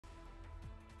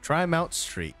Try Mount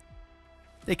Street.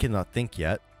 They cannot think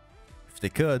yet. If they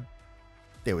could,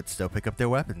 they would still pick up their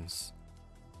weapons.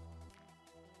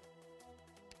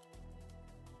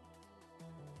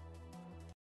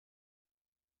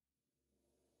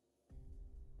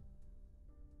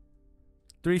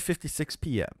 "3:56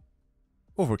 p.m.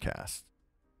 Overcast.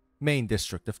 Main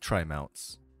district of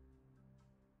Trimounts.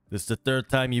 This is the third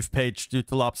time you've paged through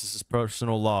Talopsis'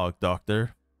 personal log,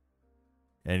 Doctor.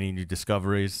 Any new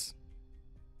discoveries?"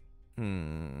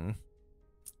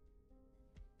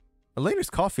 Elena's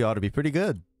coffee ought to be pretty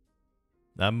good.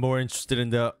 I'm more interested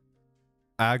in the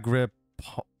I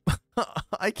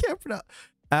can't pronounce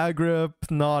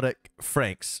agripnotic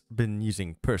Frank's been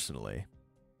using personally.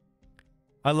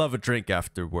 I love a drink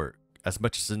after work as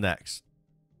much as the next,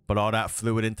 but all that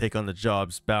fluid intake on the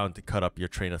job's bound to cut up your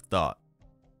train of thought.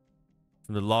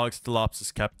 From the logs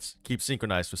Talopsis keep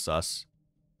synchronized with us,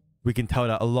 we can tell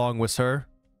that along with her,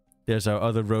 there's our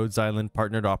other Rhodes Island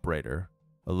partnered operator,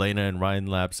 Elena in Raine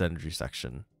Lab's energy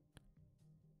section.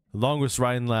 Along with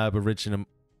Raine Lab Originum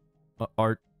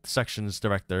Art Section's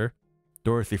director,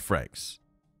 Dorothy Franks.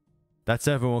 That's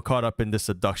everyone caught up in this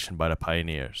abduction by the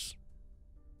pioneers.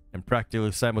 And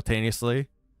practically simultaneously,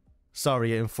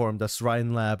 Saria informed us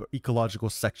Raine Lab Ecological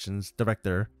Section's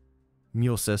director,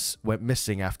 Mulsis, went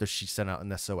missing after she sent out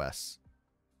an SOS.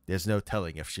 There's no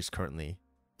telling if she's currently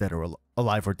dead or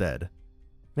alive or dead.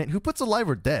 Man, who puts alive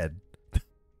or dead?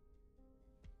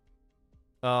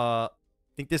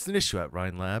 Think there's an issue at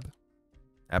Raine Lab?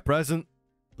 At present,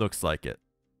 looks like it.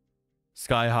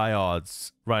 Sky high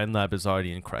odds, Raine Lab is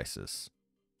already in crisis.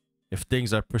 If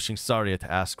things are pushing Saria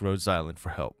to ask Rhodes Island for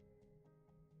help.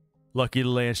 Lucky the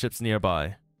land ship's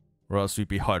nearby, or else we'd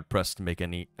be hard pressed to make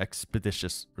any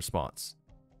expeditious response.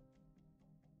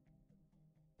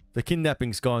 The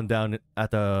kidnapping's gone down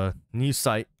at a new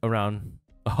site around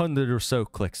 100 or so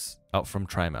clicks out from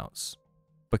Trimounts.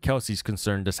 But Kelsey's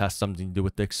concerned this has something to do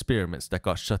with the experiments that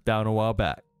got shut down a while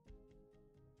back.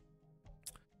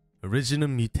 Original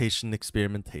mutation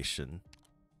experimentation.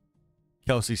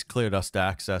 Kelsey's cleared us to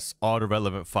access all the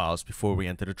relevant files before we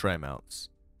enter the Trimounts.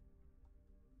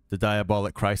 The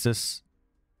Diabolic Crisis,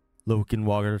 Loken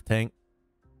Water Tank,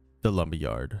 the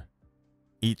Lumberyard.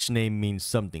 Each name means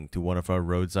something to one of our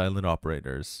Rhodes Island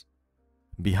operators.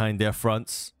 Behind their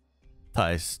fronts,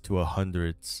 ties to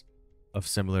hundreds of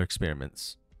similar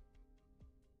experiments.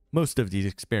 Most of these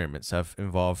experiments have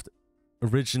involved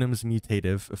Originum's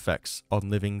mutative effects on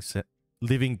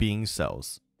living being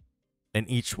cells, and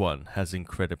each one has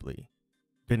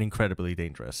been incredibly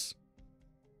dangerous.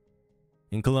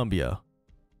 In Colombia,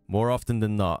 more often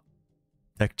than not,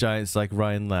 tech giants like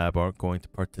Raine Lab aren't going to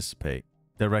participate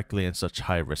directly in such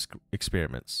high-risk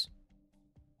experiments.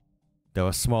 Though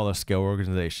a smaller scale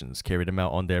organizations carry them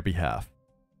out on their behalf.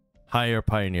 Hire a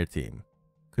pioneer team,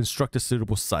 construct a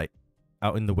suitable site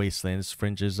out in the wastelands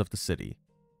fringes of the city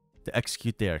to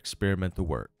execute their experimental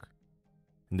work.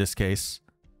 In this case,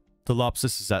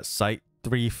 Talopsis is at Site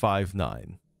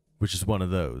 359, which is one of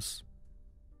those.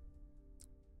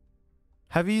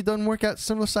 Have you done work at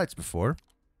similar sites before?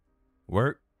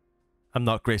 Work? I'm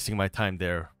not gracing my time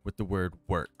there with the word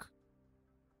work.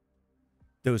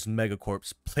 Those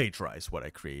megacorps plagiarized what I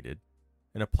created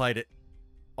and applied it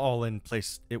all in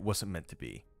place it wasn't meant to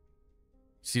be.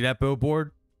 See that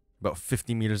billboard? About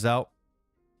 50 meters out?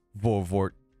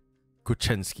 Vorvort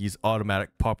Kuchensky's automatic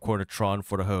popcornatron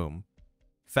for the home.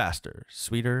 Faster,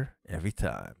 sweeter, every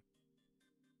time.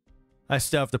 I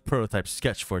still have the prototype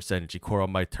sketch for its energy core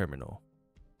on my terminal.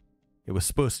 It was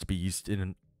supposed to be used in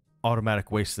an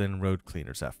automatic wasteland road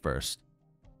cleaners at first,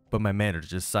 but my manager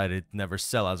decided to never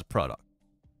sell as a product.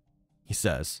 He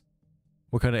says,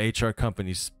 what kind of HR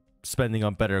company's spending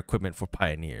on better equipment for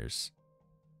pioneers?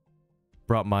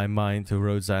 Brought my mind to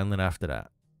Rhodes Island after that.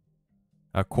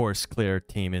 Our course clear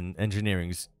team in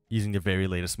engineering's using the very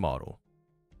latest model.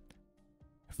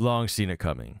 I've long seen it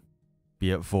coming,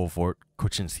 be it Volvort,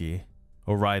 Kuczynski,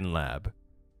 or Raine Lab.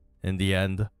 In the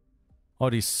end, all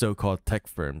these so-called tech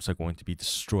firms are going to be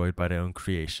destroyed by their own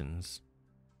creations.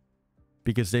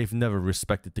 Because they've never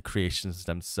respected the creations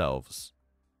themselves.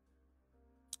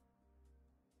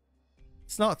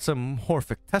 It's not some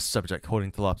horrific test subject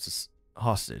holding Talopsis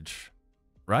hostage,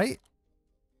 right?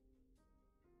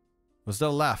 Was that a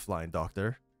laugh line,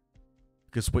 Doctor?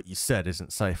 Because what you said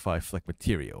isn't sci-fi flick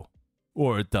material.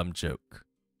 Or a dumb joke.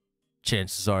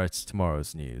 Chances are it's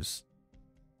tomorrow's news.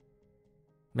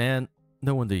 Man,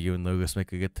 no wonder you and Logos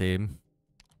make a good team.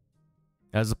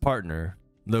 As a partner,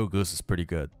 Logos is pretty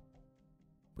good.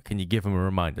 But can you give him a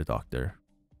reminder, Doctor?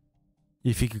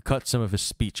 If you could cut some of his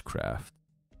speechcraft,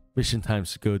 mission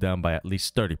times would go down by at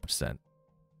least 30%.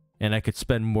 and I could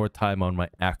spend more time on my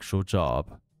actual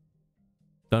job.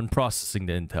 Done processing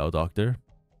the intel, Doctor.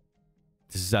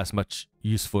 This is as much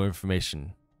useful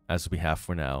information as we have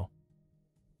for now.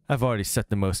 I've already set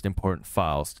the most important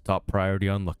files to top priority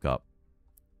on lookup.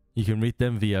 You can read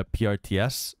them via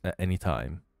PRTS at any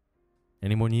time.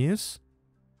 Any more news?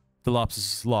 The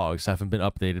Lopsis' logs haven't been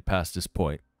updated past this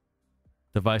point.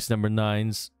 Device number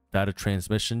 9's data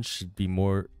transmission should be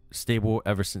more stable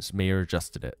ever since Mayor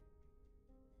adjusted it.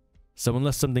 So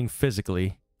unless something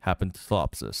physically happened to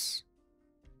Lopsis.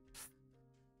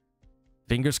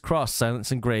 Fingers crossed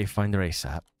Silence and Gray find their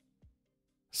ASAP.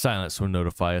 Silence will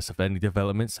notify us of any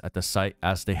developments at the site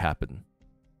as they happen.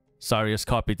 Sari has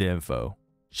copied the info.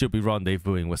 She'll be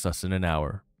rendezvousing with us in an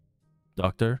hour.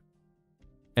 Doctor,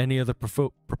 any other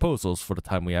proposals for the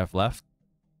time we have left?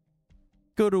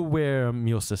 Go to where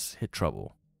Mulsis hit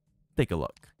trouble. Take a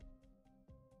look.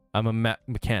 I'm a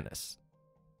mechanist.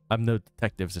 I'm no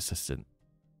detective's assistant.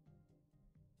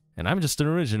 And I'm just an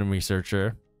original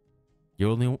researcher.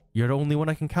 You're the only one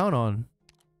I can count on.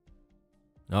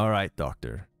 Alright,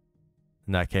 Doctor.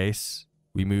 In that case,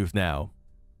 we move now.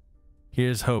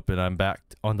 Here's hoping I'm back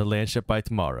on the landship by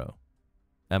tomorrow.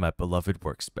 At my beloved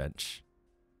workbench.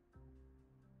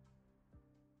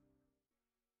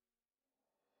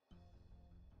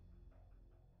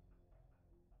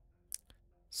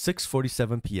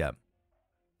 (6:47 p.m.)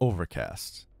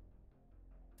 Overcast.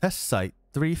 Test Site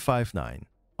 359.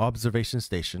 Observation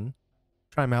Station.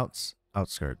 Trimount's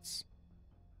outskirts.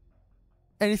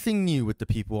 Anything new with the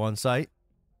people on site?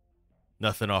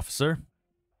 Nothing, officer.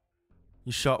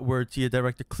 You shot word to your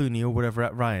director Clooney or whatever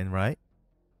at Ryan, right?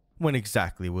 When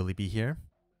exactly will he be here?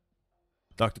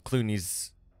 Dr.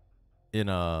 Clooney's in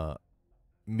a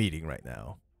meeting right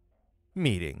now.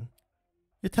 Meeting?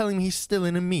 You're telling me he's still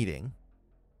in a meeting?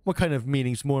 What kind of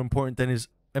meeting's more important than his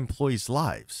employees'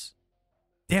 lives?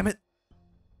 Damn it!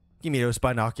 Give me those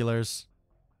binoculars.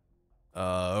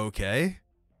 Okay.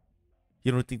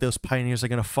 You don't think those pioneers are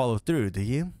gonna follow through, do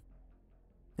you?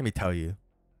 Let me tell you.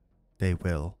 They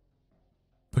will.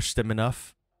 Push them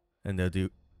enough, and they'll do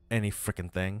any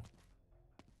frickin' thing.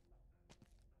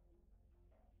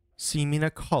 So you mean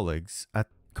our colleagues at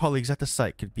the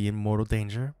site could be in mortal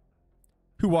danger?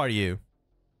 Who are you?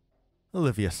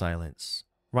 Olivia Silence,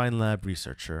 Rhine Lab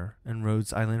researcher and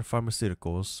Rhodes Island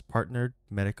Pharmaceuticals partnered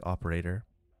medic operator.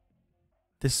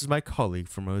 This is my colleague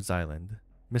from Rhodes Island,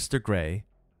 Mr. Gray,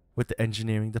 with the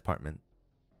engineering department.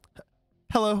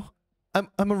 Hello, I'm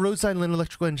a Rhodes Island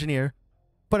electrical engineer,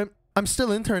 but I'm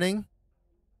still interning.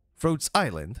 Rhodes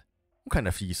Island? What kind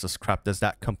of useless crap does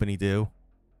that company do?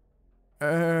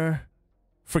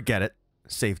 Forget it.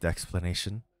 Saved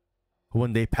explanation.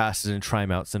 One day passes in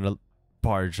Trimounts and a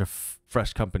barge of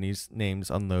fresh companies' names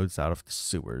unloads out of the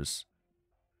sewers.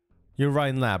 You're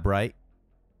Rhine Lab, right?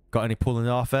 Got any pull in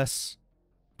the office?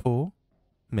 Pull?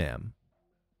 Ma'am.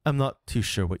 I'm not too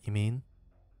sure what you mean.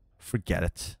 Forget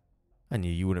it. I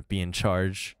knew you wouldn't be in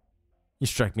charge. You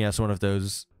strike me as one of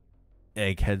those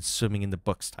eggheads swimming in the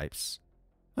books types.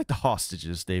 Like the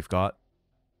hostages they've got.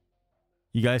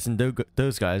 You guys and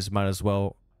those guys might as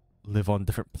well live on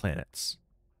different planets.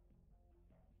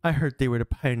 I heard they were the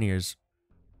pioneers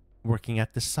working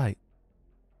at this site.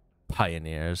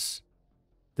 Pioneers.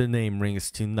 The name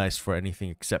rings too nice for anything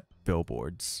except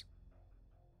billboards.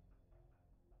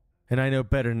 And I know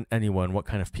better than anyone what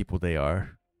kind of people they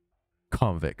are.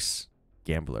 Convicts.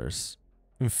 Gamblers.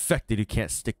 Infected who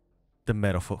can't stick the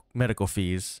medical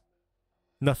fees.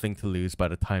 Nothing to lose by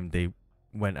the time they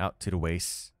went out to the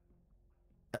waste.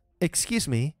 Excuse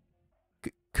me.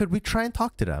 Could we try and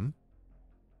talk to them?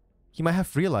 You might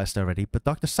have realized already, but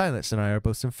Dr. Silence and I are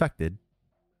both infected.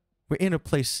 We're in a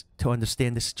place to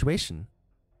understand the situation.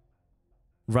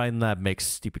 Rhine Lab makes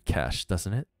stupid cash,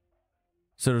 doesn't it?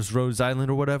 So does Rhodes Island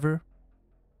or whatever?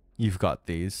 You've got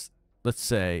these, let's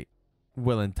say,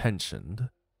 well-intentioned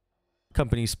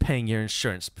companies paying your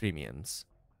insurance premiums.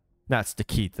 That's the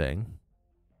key thing.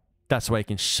 That's why you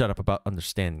can shut up about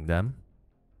understanding them.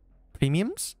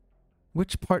 Premiums?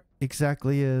 Which part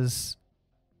exactly is...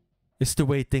 It's the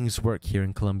way things work here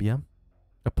in Columbia.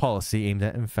 A policy aimed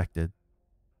at infected.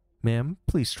 Ma'am,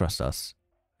 please trust us.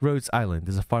 Rhodes Island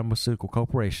is a pharmaceutical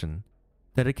corporation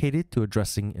dedicated to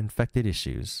addressing infected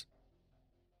issues.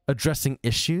 Addressing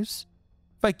issues?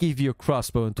 If I gave you a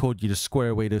crossbow and told you to square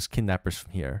away those kidnappers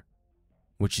from here,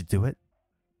 would you do it?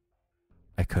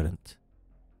 I couldn't.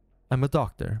 I'm a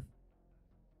doctor.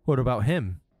 What about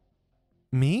him?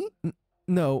 Me?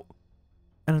 No.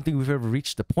 I don't think we've ever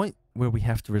reached the point where we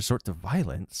have to resort to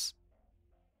violence.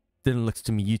 Then it looks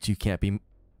to me you two can't be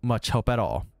much help at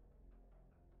all.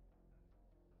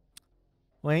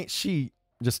 Well, ain't she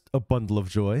just a bundle of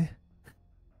joy.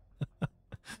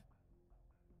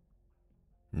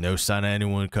 No sign of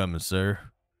anyone coming, sir.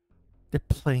 They're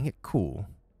playing it cool.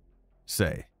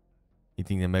 Say, you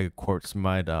think the megacorps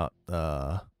might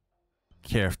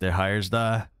care if their hires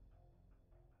die?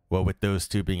 Well, with those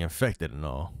two being infected and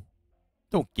all.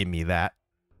 Don't give me that.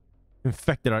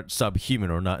 Infected aren't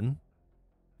subhuman or nothing.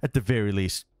 At the very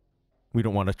least, we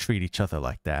don't want to treat each other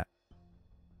like that.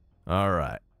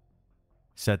 Alright.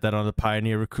 Set that on the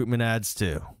Pioneer recruitment ads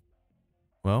too.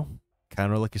 Well,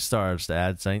 count our lucky stars, the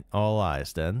ads ain't all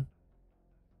eyes then.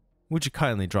 Would you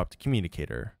kindly drop the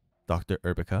communicator, Dr.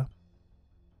 Urbica?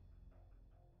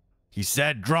 He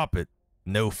said drop it.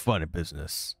 No funny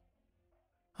business.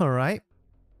 Alright.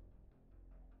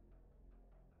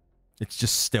 It's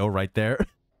just still right there.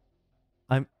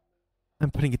 I'm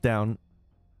putting it down.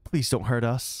 Please don't hurt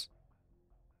us.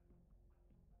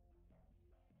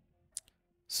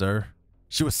 Sir,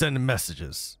 she was sending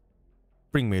messages.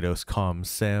 Bring me those comms,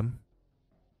 Sam.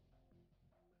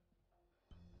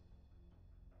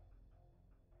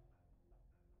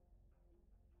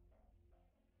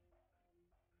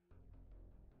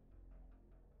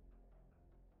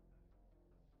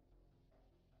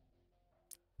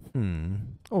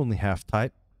 Only half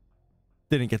type.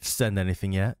 Didn't get to send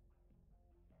anything yet.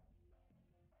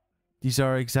 These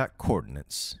are our exact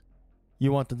coordinates.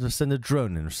 You want them to send a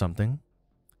drone in or something?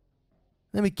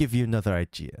 Let me give you another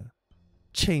idea.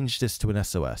 Change this to an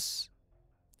SOS.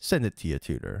 Send it to your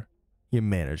tutor, your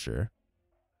manager,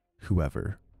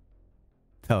 whoever.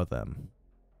 Tell them,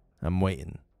 I'm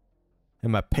waiting,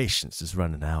 and my patience is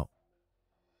running out.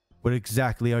 What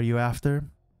exactly are you after?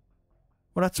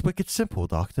 Well, that's wicked simple,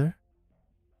 Doctor.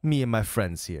 Me and my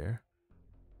friends here.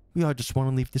 We all just want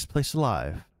to leave this place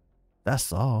alive.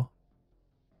 That's all.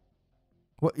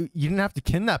 What? You didn't have to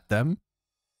kidnap them.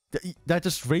 That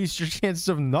just raised your chances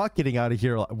of not getting out of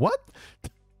here. What?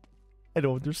 I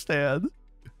don't understand.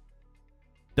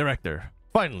 Director,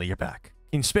 finally you're back.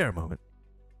 Can you spare a moment?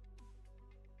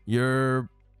 You're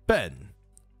Ben.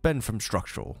 Ben from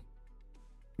Structural.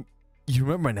 You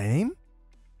remember my name?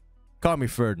 Call me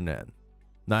Ferdinand.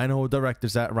 9 old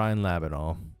directors at Raine Lab and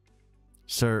all.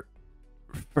 Sir,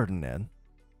 Ferdinand.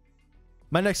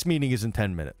 My next meeting is in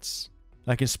 10 minutes.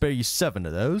 I can spare you 7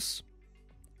 of those.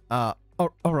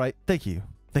 Alright, thank you.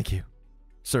 Thank you.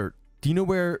 Sir, do you know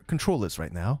where Control is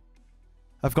right now?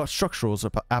 I've got Structural's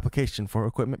application for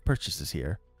equipment purchases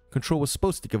here. Control was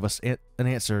supposed to give us an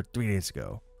answer 3 days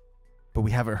ago, but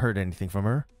we haven't heard anything from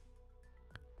her.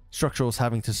 Structural's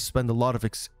having to suspend a lot of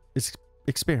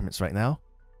experiments right now.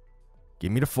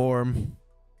 Give me the form.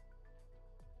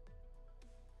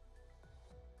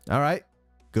 Alright,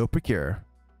 go procure.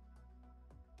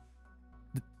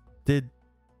 Did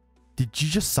you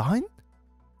just sign?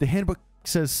 The handbook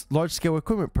says large-scale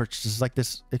equipment purchases like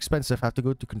this expensive have to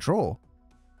go to Control.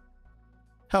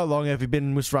 How long have you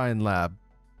been with Raine Lab?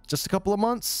 Just a couple of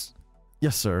months?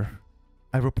 Yes, sir.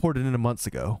 I reported in months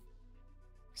ago.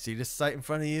 See this site in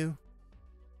front of you?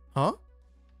 Huh?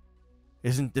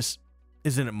 Isn't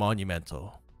it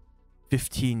monumental?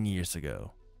 15 years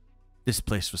ago, this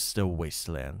place was still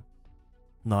wasteland.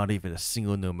 Not even a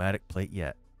single nomadic plate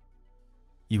yet.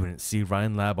 You wouldn't see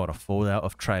Raine Lab on a fold-out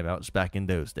of tri-mounts back in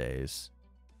those days.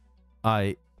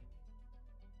 Meet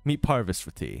Parvis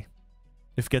for tea,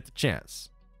 if you get the chance.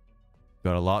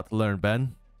 Got a lot to learn,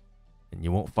 Ben, and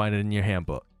you won't find it in your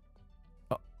handbook.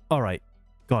 Alright,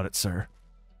 got it, sir.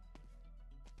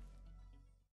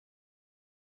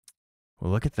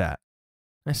 Well, look at that.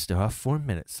 I still have 4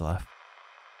 minutes left.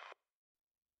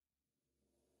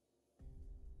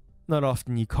 Not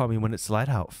often you call me when it's light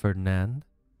out, Ferdinand.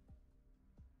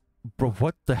 Bro,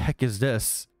 what the heck is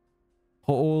this?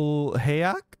 Whole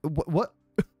hayak? What?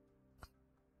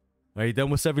 Are you done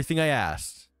with everything I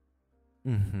asked?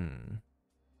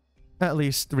 At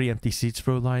least 3 empty seats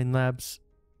for Raine Lab's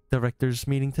directors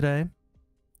meeting today?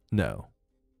 No,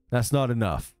 that's not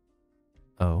enough.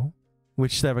 Oh?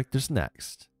 Which director's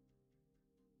next?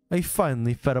 Are you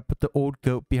finally fed up with the old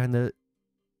goat behind the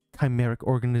chimeric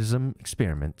organism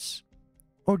experiments?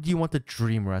 Or do you want the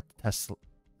dreamer at the test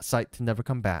site to never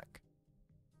come back?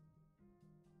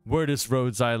 Word is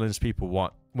Rhodes Island's people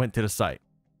went to the site.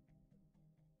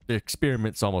 The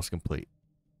experiment's almost complete.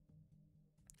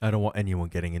 I don't want anyone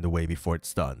getting in the way before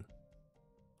it's done.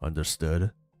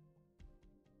 Understood?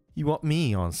 You want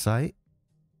me on site?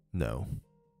 No.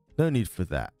 No need for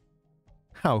that.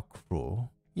 How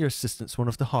cruel. Your assistant's one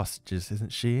of the hostages,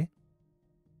 isn't she?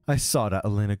 I saw that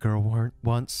Elena girl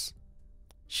once.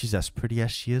 She's as pretty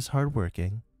as she is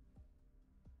hardworking.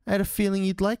 I had a feeling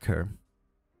you'd like her.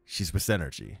 She's with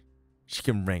energy. She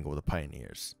can wrangle the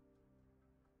pioneers.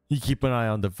 You keep an eye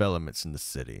on developments in the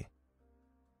city.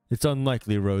 It's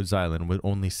unlikely Rhodes Island would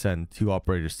only send 2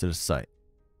 operators to the site.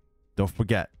 Don't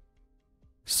forget,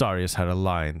 Sarius had a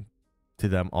line to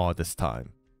them all this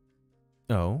time.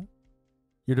 Oh?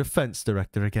 Your defense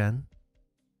director again?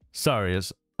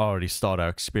 Sarius already stalled our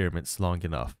experiments long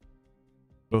enough.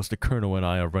 Both the Colonel and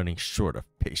I are running short of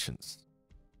patience.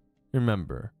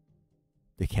 Remember,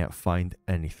 they can't find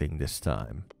anything this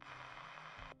time.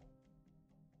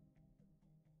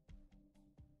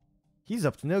 He's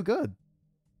up to no good.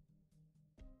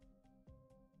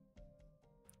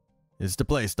 This is the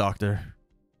place, Doctor.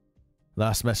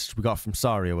 Last message we got from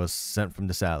Saria was sent from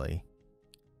this alley.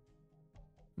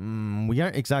 We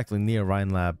aren't exactly near Raine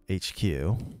Lab HQ.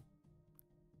 Here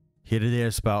to there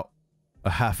is about a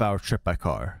half-hour trip by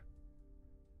car.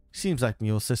 Seems like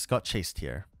Mulesis got chased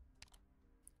here.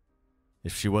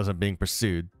 If she wasn't being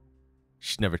pursued,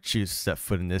 she'd never choose to set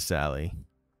foot in this alley.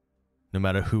 No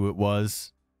matter who it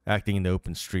was, acting in the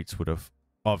open streets would have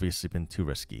obviously been too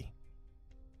risky.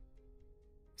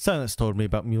 Silence told me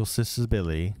about Mulesis'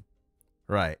 ability.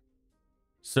 Right.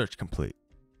 Search complete.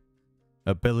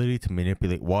 Ability to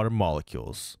manipulate water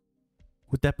molecules.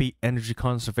 Would that be energy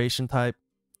conservation type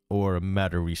or a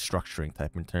matter restructuring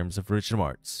type in terms of original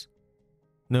arts?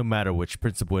 No matter which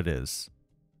principle it is,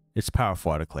 it's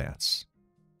powerful at a glance.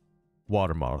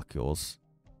 Water molecules.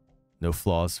 No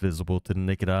flaws visible to the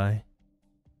naked eye.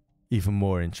 Even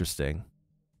more interesting,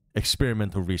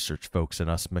 experimental research folks and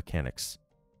us mechanics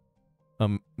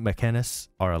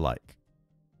are alike.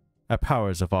 Our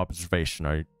powers of observation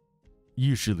are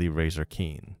usually razor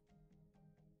keen.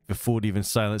 If it fooled even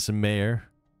Silence and Mayor,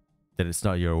 then it's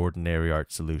not your ordinary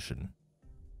art solution.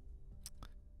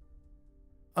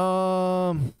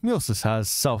 Mulesis has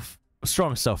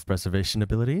strong self-preservation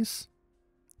abilities.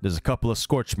 There's a couple of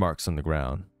scorch marks on the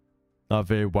ground. Not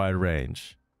very wide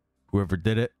range. Whoever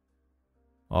did it,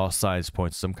 all signs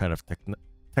point to some kind of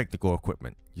technical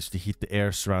equipment used to heat the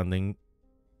air surrounding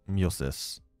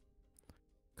Mulesis.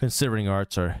 Considering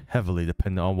arts are heavily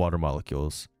dependent on water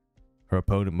molecules, her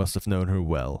opponent must have known her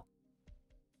well.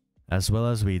 As well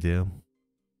as we do.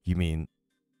 You mean,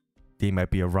 they might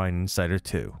be a Raine insider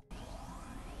too.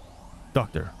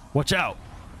 Doctor, watch out!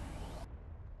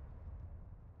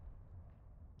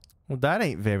 Well, that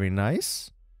ain't very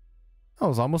nice. I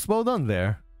was almost well done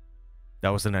there. That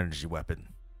was an energy weapon.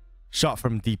 Shot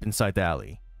from deep inside the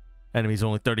alley. Enemies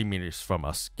only 30 meters from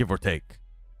us, give or take.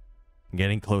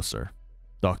 Getting closer.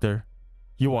 Doctor,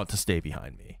 you want to stay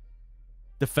behind me.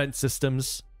 Defense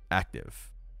systems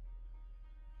active.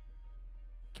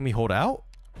 Can we hold out?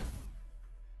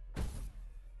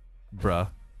 Bruh.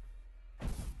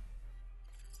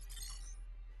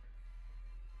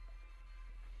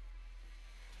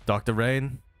 Dr.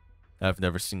 Raine, I've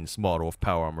never seen this model of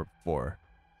power armor before.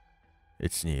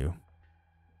 It's new.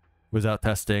 Without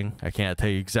testing, I can't tell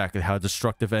you exactly how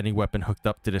destructive any weapon hooked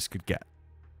up to this could get.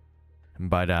 And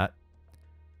by that,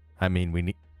 I mean we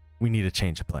need a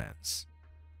change of plans.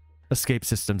 Escape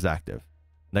systems active.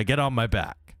 Now get on my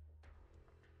back.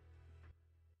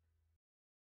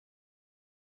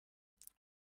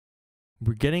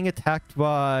 We're getting attacked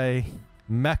by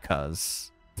mechas.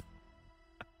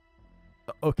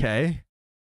 Okay.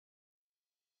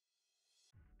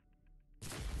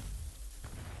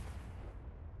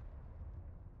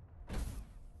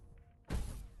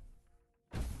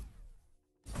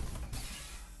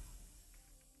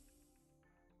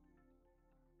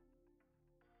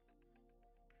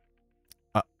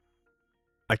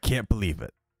 I can't believe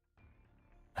it.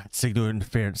 That signal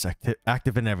interference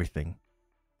active in everything.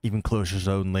 Even Closure's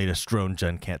own latest drone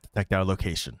gen can't detect our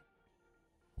location.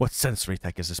 What sensory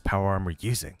tech is this power armor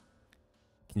using?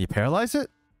 Can you paralyze it?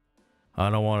 I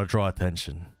don't want to draw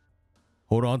attention.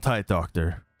 Hold on tight,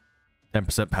 Doctor.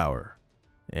 10% power.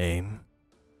 Aim.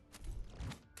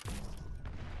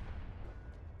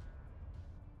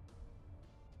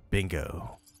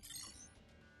 Bingo.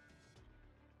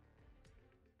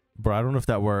 Bro, I don't know if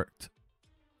that worked.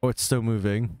 Oh, it's still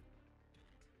moving.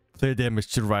 Clear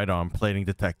damage to the right arm. Plating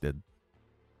detected.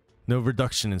 No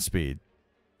reduction in speed.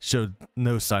 Showed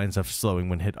no signs of slowing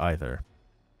when hit either.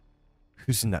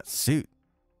 Who's in that suit?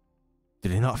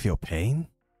 Did he not feel pain?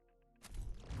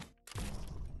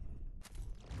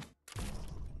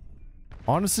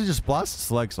 Honestly, just blast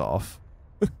his legs off.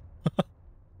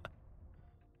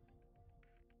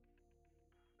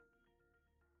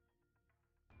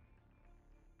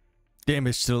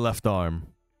 Damage to the left arm.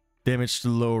 Damage to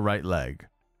the lower right leg.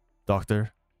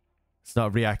 Doctor, it's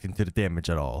not reacting to the damage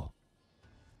at all.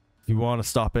 If you want to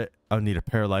stop it, I'll need to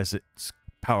paralyze its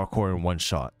power core in one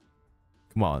shot.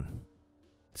 Come on.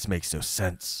 This makes no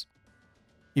sense.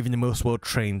 Even the most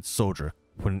well-trained soldier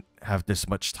wouldn't have this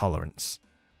much tolerance.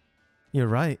 You're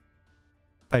right.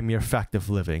 By mere fact of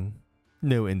living,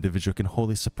 no individual can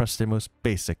wholly suppress their most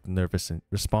basic nervous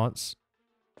response.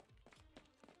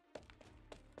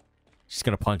 She's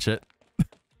gonna punch it.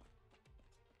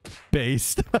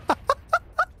 Based.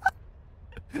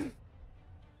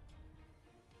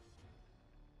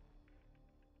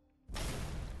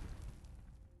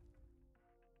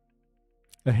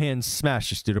 A hand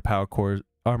smashes through the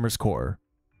armor's core.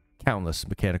 Countless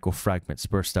mechanical fragments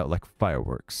burst out like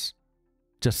fireworks,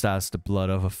 just as the blood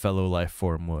of a fellow life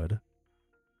form would.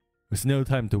 With no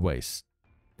time to waste,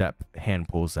 that hand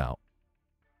pulls out.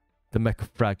 The mech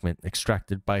fragment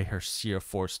extracted by her sheer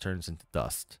force turns into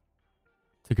dust,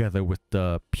 together with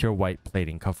the pure white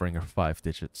plating covering her 5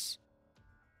 digits.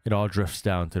 It all drifts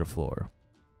down to the floor,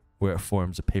 where it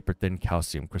forms a paper-thin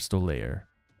calcium crystal layer.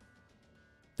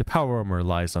 The power armor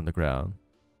lies on the ground,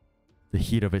 the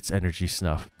heat of its energy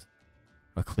snuffed,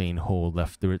 a clean hole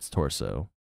left through its torso.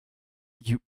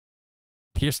 You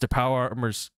pierced the power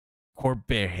armor's core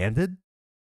barehanded?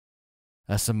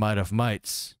 That's a might of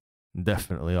mights.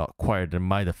 Definitely acquired in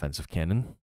my defensive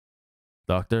cannon.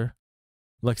 Doctor,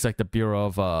 looks like the Bureau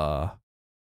of,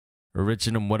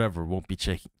 Originum whatever won't be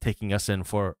taking us in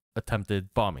for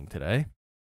attempted bombing today.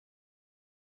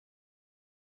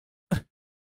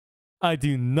 I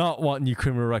do not want new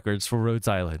criminal records for Rhodes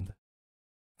Island.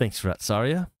 Thanks for that,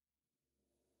 Saria.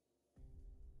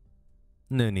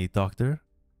 No need, Doctor.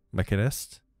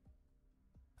 Mechanist.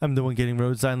 I'm the one getting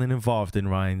Rhodes Island involved in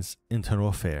Raine's internal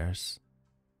affairs.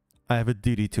 I have a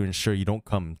duty to ensure you don't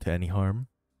come to any harm.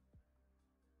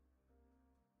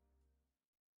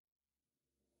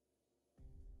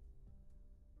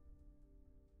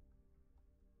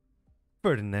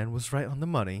 Ferdinand was right on the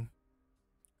money.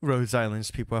 Rhodes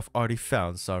Island's people have already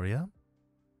found Saria.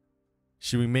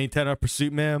 Should we maintain our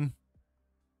pursuit, ma'am?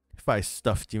 If I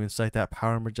stuffed you inside that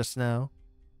power armor just now,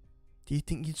 do you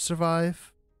think you'd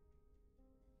survive?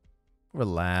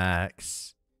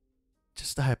 Relax.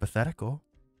 Just a hypothetical.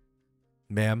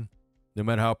 Ma'am, no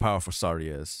matter how powerful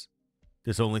Saria is,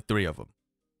 there's only 3 of them.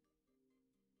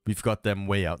 We've got them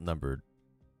way outnumbered,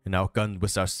 and outgunned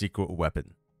with our secret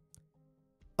weapon.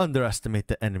 Underestimate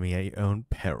the enemy at your own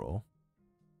peril.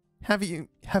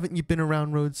 Haven't you been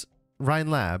around Raine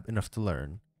Lab enough to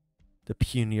learn? The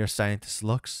punier scientist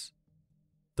looks,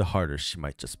 the harder she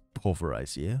might just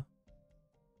pulverize you.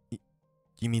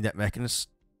 You mean that mechanist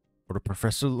or the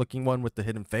professor-looking one with the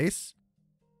hidden face?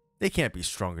 They can't be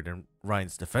stronger than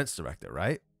Raine's defense director,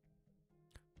 right?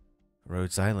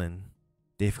 Rhodes Island,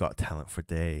 they've got talent for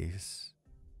days.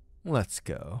 Let's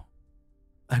go.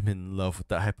 I'm in love with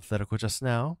that hypothetical just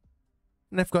now,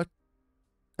 and I've got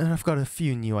a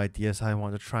few new ideas I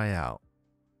want to try out.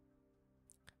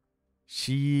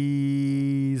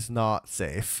 She's not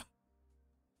safe.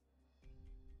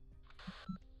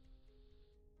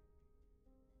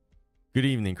 Good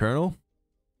evening, Colonel.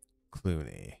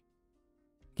 Clooney.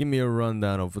 Give me a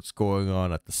rundown of what's going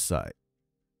on at the site.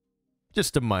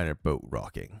 Just a minor boat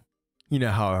rocking. You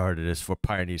know how hard it is for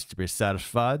pioneers to be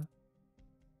satisfied,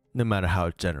 no matter how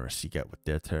generous you get with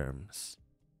their terms.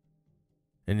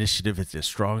 Initiative is their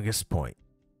strongest point,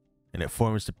 and it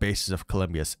forms the basis of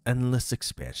Columbia's endless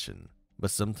expansion.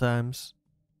 But sometimes,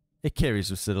 it carries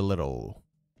with it a little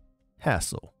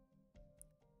hassle.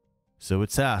 So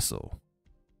it's hassle.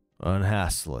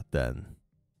 Unhassle it then.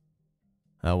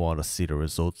 I want to see the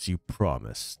results you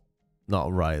promised,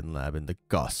 not Raine Lab and the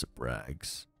gossip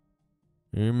rags.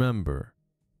 Remember,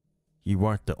 you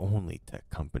aren't the only tech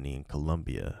company in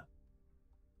Columbia.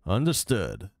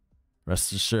 Understood.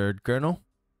 Rest assured, Colonel.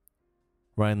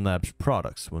 Raine Lab's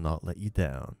products will not let you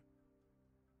down.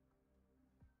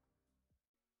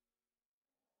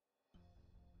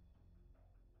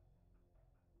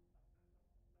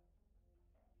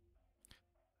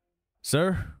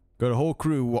 Sir, got a whole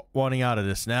crew wanting out of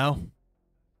this now.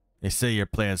 They say your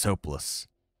plan's hopeless,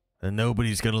 and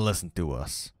nobody's gonna listen to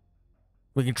us.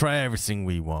 We can try everything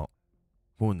we want.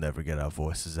 We'll never get our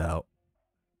voices out.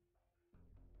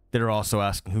 They're also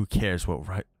asking who cares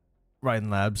what Raine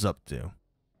Lab's up to.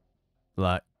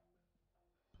 Like,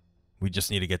 we just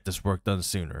need to get this work done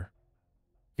sooner.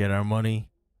 Get our money,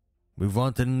 move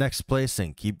on to the next place,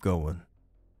 and keep going.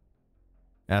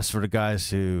 As for the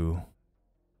guys who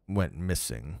went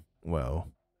missing, well,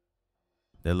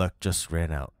 their luck just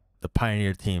ran out. The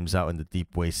pioneer teams out in the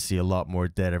deep waste see a lot more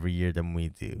dead every year than we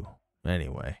do.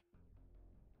 Anyway,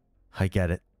 I get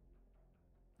it.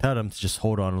 Tell them to just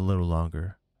hold on a little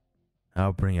longer.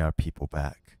 I'll bring our people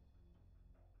back.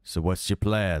 So what's your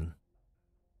plan?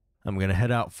 I'm gonna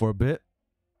head out for a bit.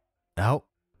 Out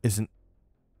isn't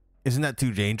Isn't that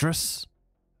too dangerous?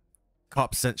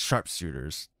 Cops sent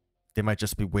sharpshooters. They might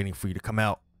just be waiting for you to come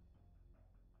out.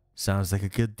 Sounds like a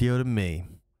good deal to me.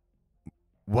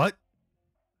 What?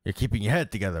 You're keeping your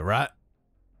head together, right?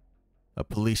 A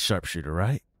police sharpshooter,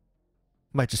 right?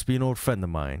 Might just be an old friend of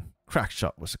mine. Crack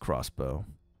shot was a crossbow.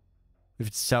 If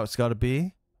it's how it's gotta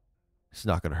be, it's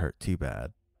not gonna hurt too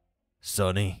bad.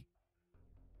 Sonny.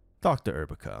 Dr.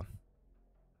 Urbica.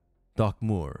 Doc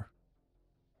Moore.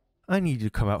 I need you to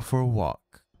come out for a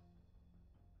walk.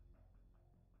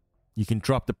 You can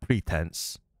drop the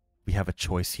pretense. We have a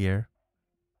choice here.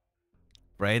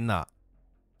 Right not.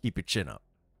 Keep your chin up.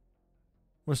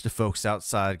 Once the folks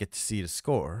outside get to see the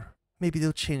score, maybe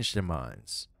they'll change their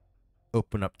minds.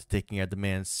 Open up to taking our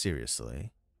demands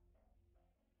seriously.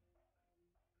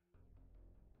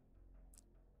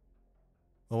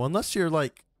 Well, unless you're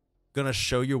like gonna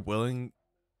show you're willing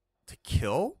to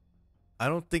kill, I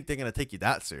don't think they're gonna take you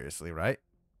that seriously, right?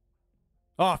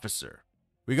 Officer,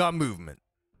 we got movement.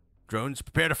 Drones,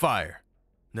 prepare to fire.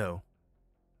 No,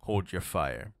 hold your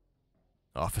fire.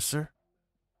 Officer,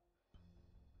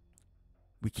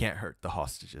 we can't hurt the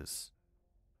hostages.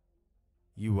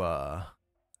 You,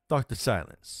 Dr.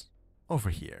 Silence, over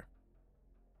here.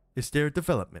 Is there a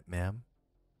development, ma'am?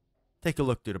 Take a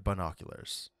look through the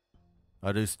binoculars.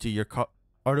 Are those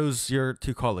your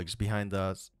two colleagues behind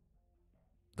the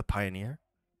Pioneer?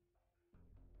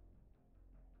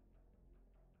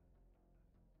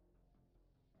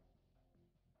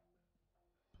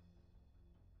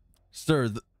 Sir,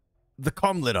 the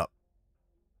comm lit up.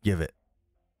 Give it.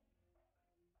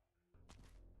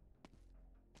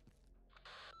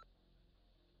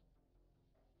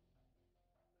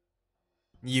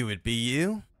 You would be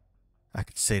you? I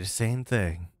could say the same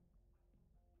thing.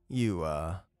 You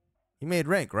made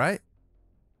rank, right?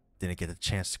 Didn't get a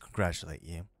chance to congratulate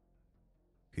you.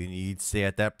 Who knew you'd stay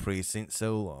at that precinct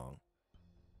so long?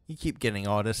 You keep getting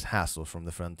all this hassle from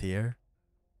the frontier.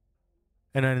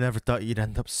 And I never thought you'd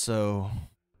end up so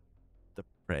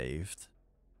depraved.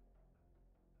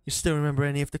 You still remember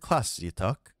any of the classes you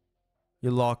took?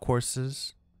 Your law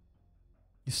courses?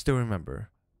 You still remember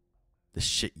the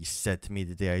shit you said to me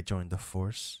the day I joined the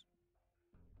force?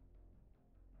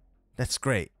 That's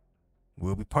great.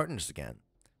 We'll be partners again.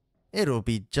 It'll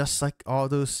be just like all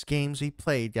those games we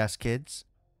played as kids.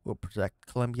 We'll protect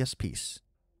Columbia's peace.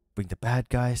 Bring the bad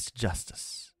guys to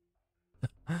justice.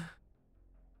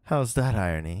 How's that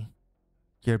irony?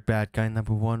 You're bad guy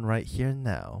number one right here and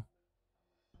now.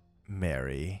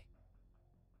 Mary.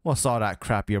 What's all that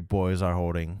crap your boys are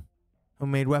holding?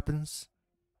 Homemade weapons?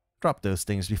 Drop those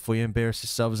things before you embarrass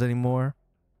yourselves anymore.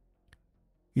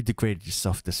 You degraded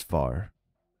yourself this far.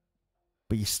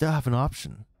 But you still have an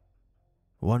option.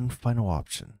 One final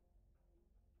option.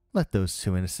 Let those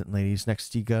two innocent ladies next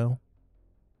to you go.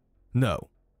 No.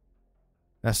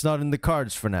 That's not in the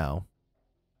cards for now.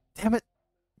 Damn it.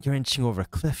 You're inching over a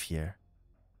cliff here.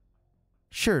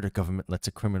 Sure, the government lets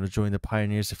a criminal join the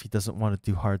Pioneers if he doesn't want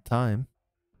to do hard time.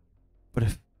 But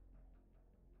if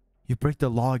you break the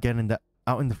law again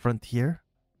out in the frontier,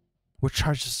 we're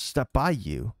charged to step by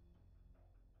you.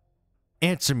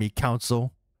 Answer me,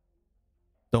 counsel.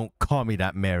 Don't call me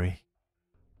that, Mary.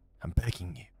 I'm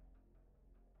begging you.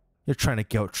 You're trying to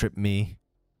guilt trip me.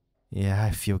 Yeah,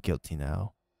 I feel guilty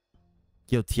now.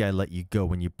 Guilty I let you go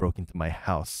when you broke into my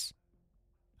house.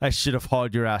 I should have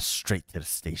hauled your ass straight to the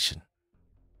station.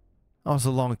 That was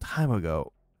a long time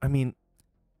ago. I mean,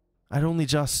 I'd only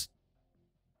just...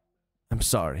 I'm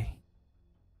sorry.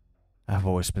 I've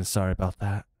always been sorry about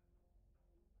that.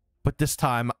 But this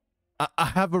time, I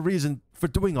have a reason for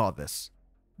doing all this.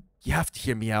 You have to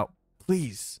hear me out,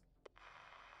 please.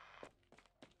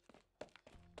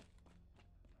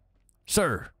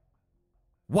 Sir.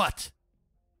 What?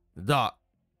 Doc,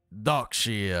 Doc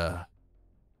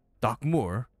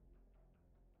Moore.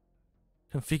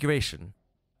 Configuration.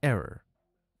 Error.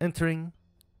 Entering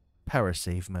power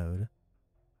save mode.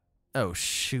 Oh,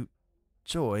 shoot.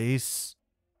 Joyce.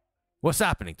 What's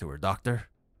happening to her, Doctor?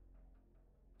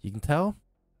 You can tell?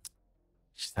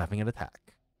 She's having an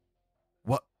attack.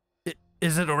 What?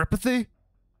 Is it neuropathy?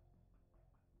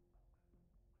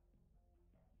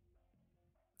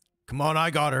 Come on, I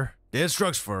got her. There's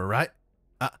drugs for her, right?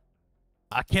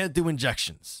 I can't do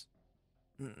injections.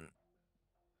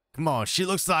 Come on, she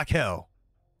looks like hell.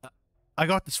 I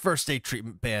got this first aid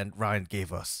treatment band Raine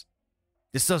gave us.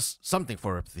 This does something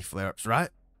for neuropathy flare-ups, right?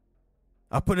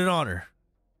 I'll put it on her.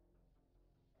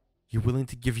 You're willing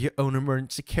to give your own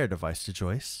emergency care device to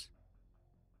Joyce?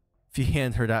 If you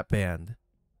hand her that band,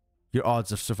 your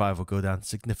odds of survival go down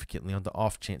significantly on the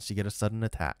off chance you get a sudden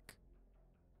attack.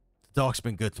 The doc's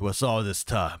been good to us all this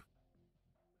time.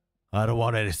 I don't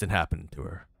want anything happening to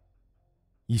her.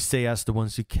 You say as the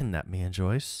ones who kidnapped me and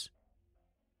Joyce?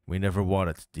 We never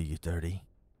wanted to do you dirty.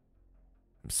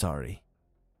 I'm sorry.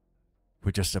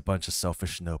 We're just a bunch of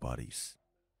selfish nobodies.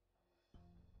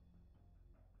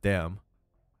 Damn.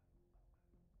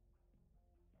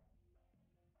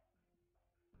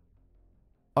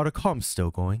 Are the comms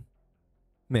still going?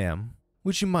 Ma'am,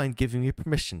 would you mind giving me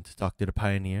permission to talk to the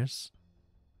pioneers?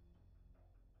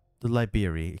 The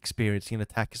Liberi experiencing an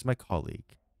attack is my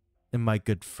colleague and my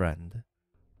good friend.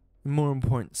 And more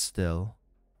important still,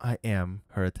 I am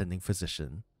her attending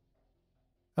physician.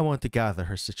 I want to gather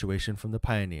her situation from the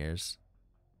pioneers.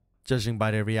 Judging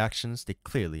by their reactions, they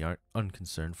clearly aren't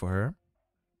unconcerned for her.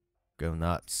 Go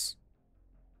nuts.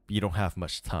 But you don't have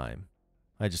much time.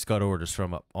 I just got orders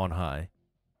from up on high.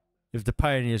 If the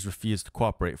pioneers refuse to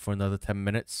cooperate for another 10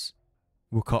 minutes,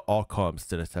 we'll cut all comms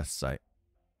to the test site,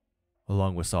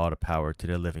 along with all the power to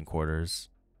their living quarters.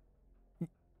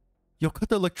 You'll cut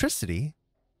the electricity?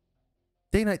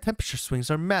 Day-night temperature swings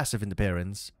are massive in the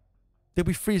Barrens. They'll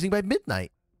be freezing by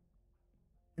midnight.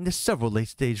 And there's several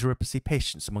late-stage neuropathy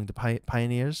patients among the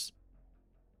pioneers.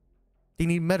 They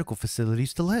need medical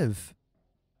facilities to live.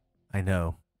 I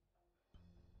know.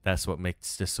 That's what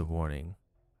makes this a warning.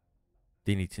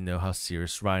 They need to know how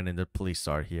serious Raine and the police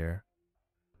are here.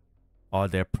 All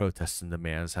their protests and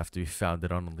demands have to be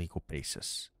founded on a legal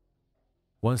basis.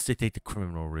 Once they take the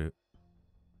criminal route,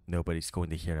 nobody's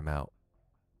going to hear them out.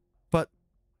 But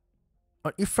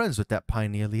aren't you friends with that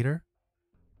pioneer leader?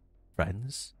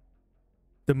 Friends?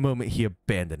 The moment he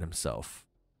abandoned himself,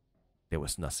 there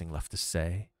was nothing left to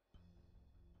say.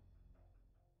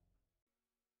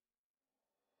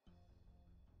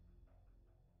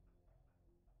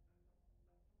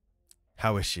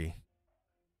 How is she?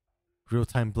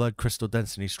 Real-time blood crystal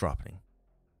density's dropping.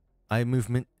 Eye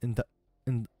movement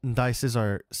indices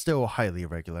are still highly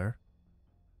irregular.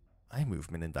 Eye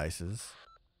movement indices?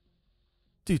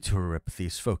 Due to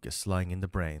neuropathy's focus lying in the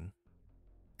brain.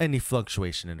 Any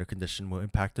fluctuation in her condition will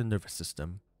impact her nervous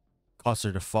system, cause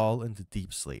her to fall into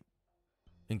deep sleep,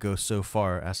 and go so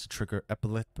far as to trigger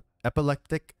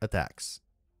epileptic attacks.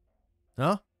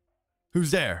 Huh?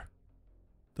 Who's there?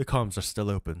 The comms are still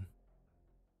open.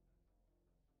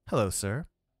 Hello, sir.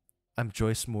 I'm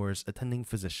Joyce Moore's attending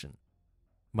physician.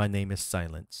 My name is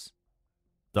Silence.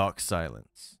 Doc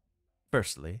Silence.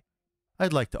 Firstly,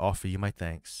 I'd like to offer you my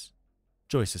thanks.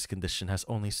 Joyce's condition has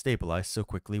only stabilized so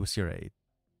quickly with your aid,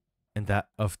 and that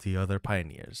of the other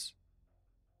pioneers.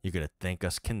 You're gonna thank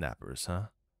us kidnappers, huh?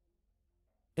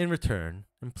 In return,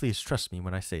 and please trust me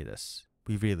when I say this,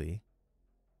 we really,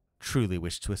 truly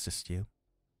wish to assist you.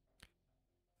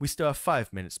 We still have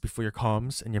 5 minutes before your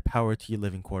comms and your power to your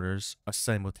living quarters are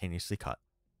simultaneously cut.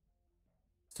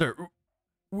 Sir,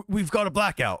 we've got a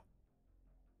blackout.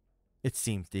 It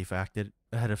seems they've acted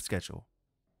ahead of schedule.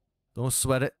 Don't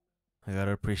sweat it. I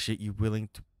gotta appreciate you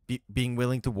being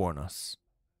willing to warn us.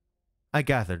 I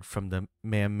gathered from the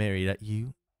Ma'am Mary that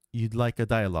you'd like a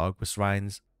dialogue with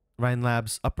Raine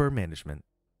Lab's upper management.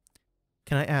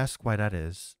 Can I ask why that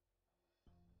is?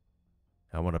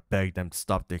 I want to beg them to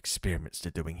stop the experiments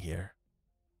they're doing here.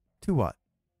 To what?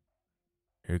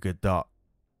 You're a good doc.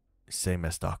 Same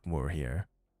as Doc Moore here.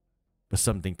 But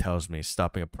something tells me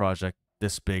stopping a project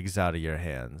this big is out of your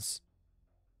hands.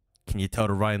 Can you tell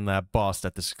the Raine Lab boss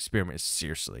that this experiment is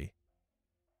seriously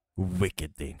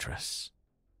wicked dangerous?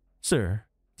 Sir,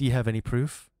 do you have any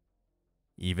proof?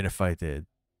 Even if I did,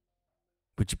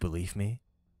 would you believe me?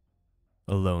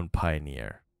 A lone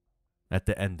pioneer at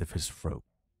the end of his rope.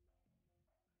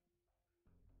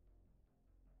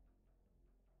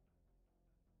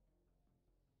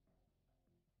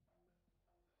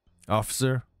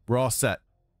 Officer, we're all set.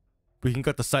 We can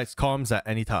cut the site's comms at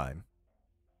any time.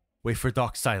 Wait for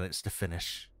Doc Silence to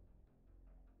finish.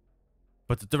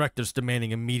 But the director's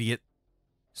demanding immediate...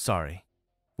 Sorry.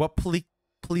 What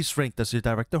police rank does your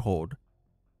director hold?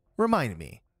 Remind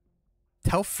me.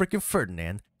 Tell frickin'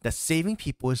 Ferdinand that saving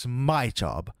people is my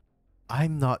job.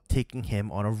 I'm not taking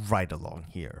him on a ride-along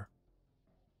here.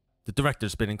 The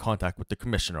director's been in contact with the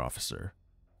commissioner officer.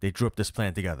 They drew up this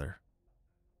plan together.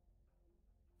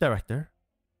 Director?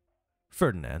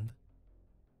 Ferdinand?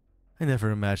 I never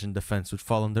imagined defense would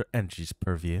fall under Energy's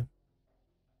purview.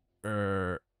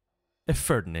 If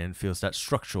Ferdinand feels that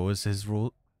structural is his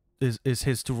rule, is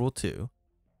his to rule too,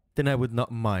 then I would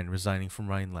not mind resigning from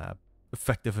Raine Lab,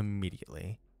 effective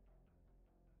immediately.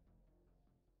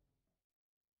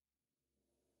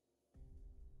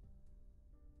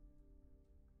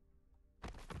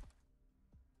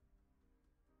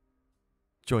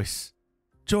 Joyce.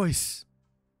 Joyce!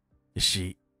 Is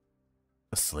she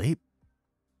asleep?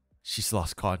 She's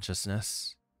lost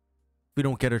consciousness. If we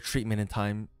don't get her treatment in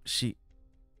time, she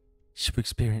will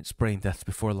experience brain death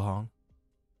before long.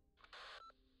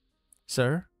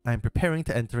 Sir, I am preparing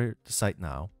to enter the site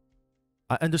now.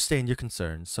 I understand your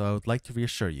concerns, so I would like to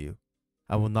reassure you,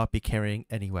 I will not be carrying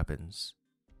any weapons.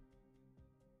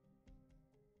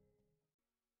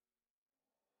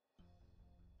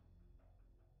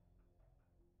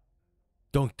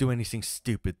 Don't do anything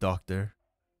stupid, Doctor.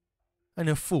 I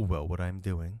know full well what I am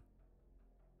doing.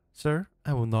 Sir,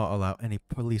 I will not allow any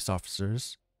police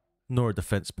officers nor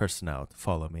defense personnel to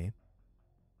follow me.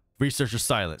 Researcher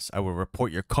silence. I will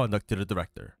report your conduct to the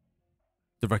director.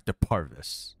 Director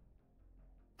Parvis.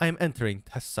 I am entering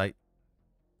test site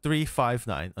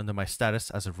 359 under my status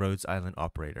as a Rhodes Island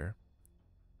operator.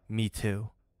 Me too.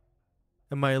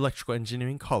 And my electrical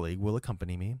engineering colleague will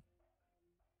accompany me.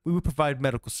 We will provide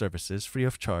medical services free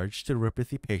of charge to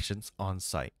neuropathy patients on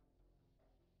site.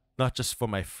 Not just for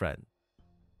my friend,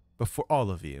 but for all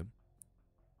of you.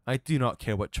 I do not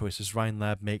care what choices Raine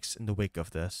Lab makes in the wake of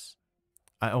this.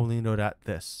 I only know that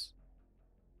this.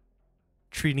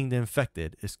 Treating the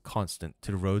infected is constant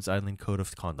to the Rhodes Island Code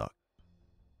of Conduct.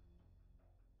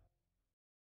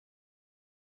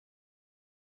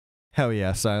 Hell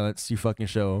yeah, Silence. You fucking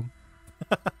show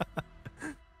him.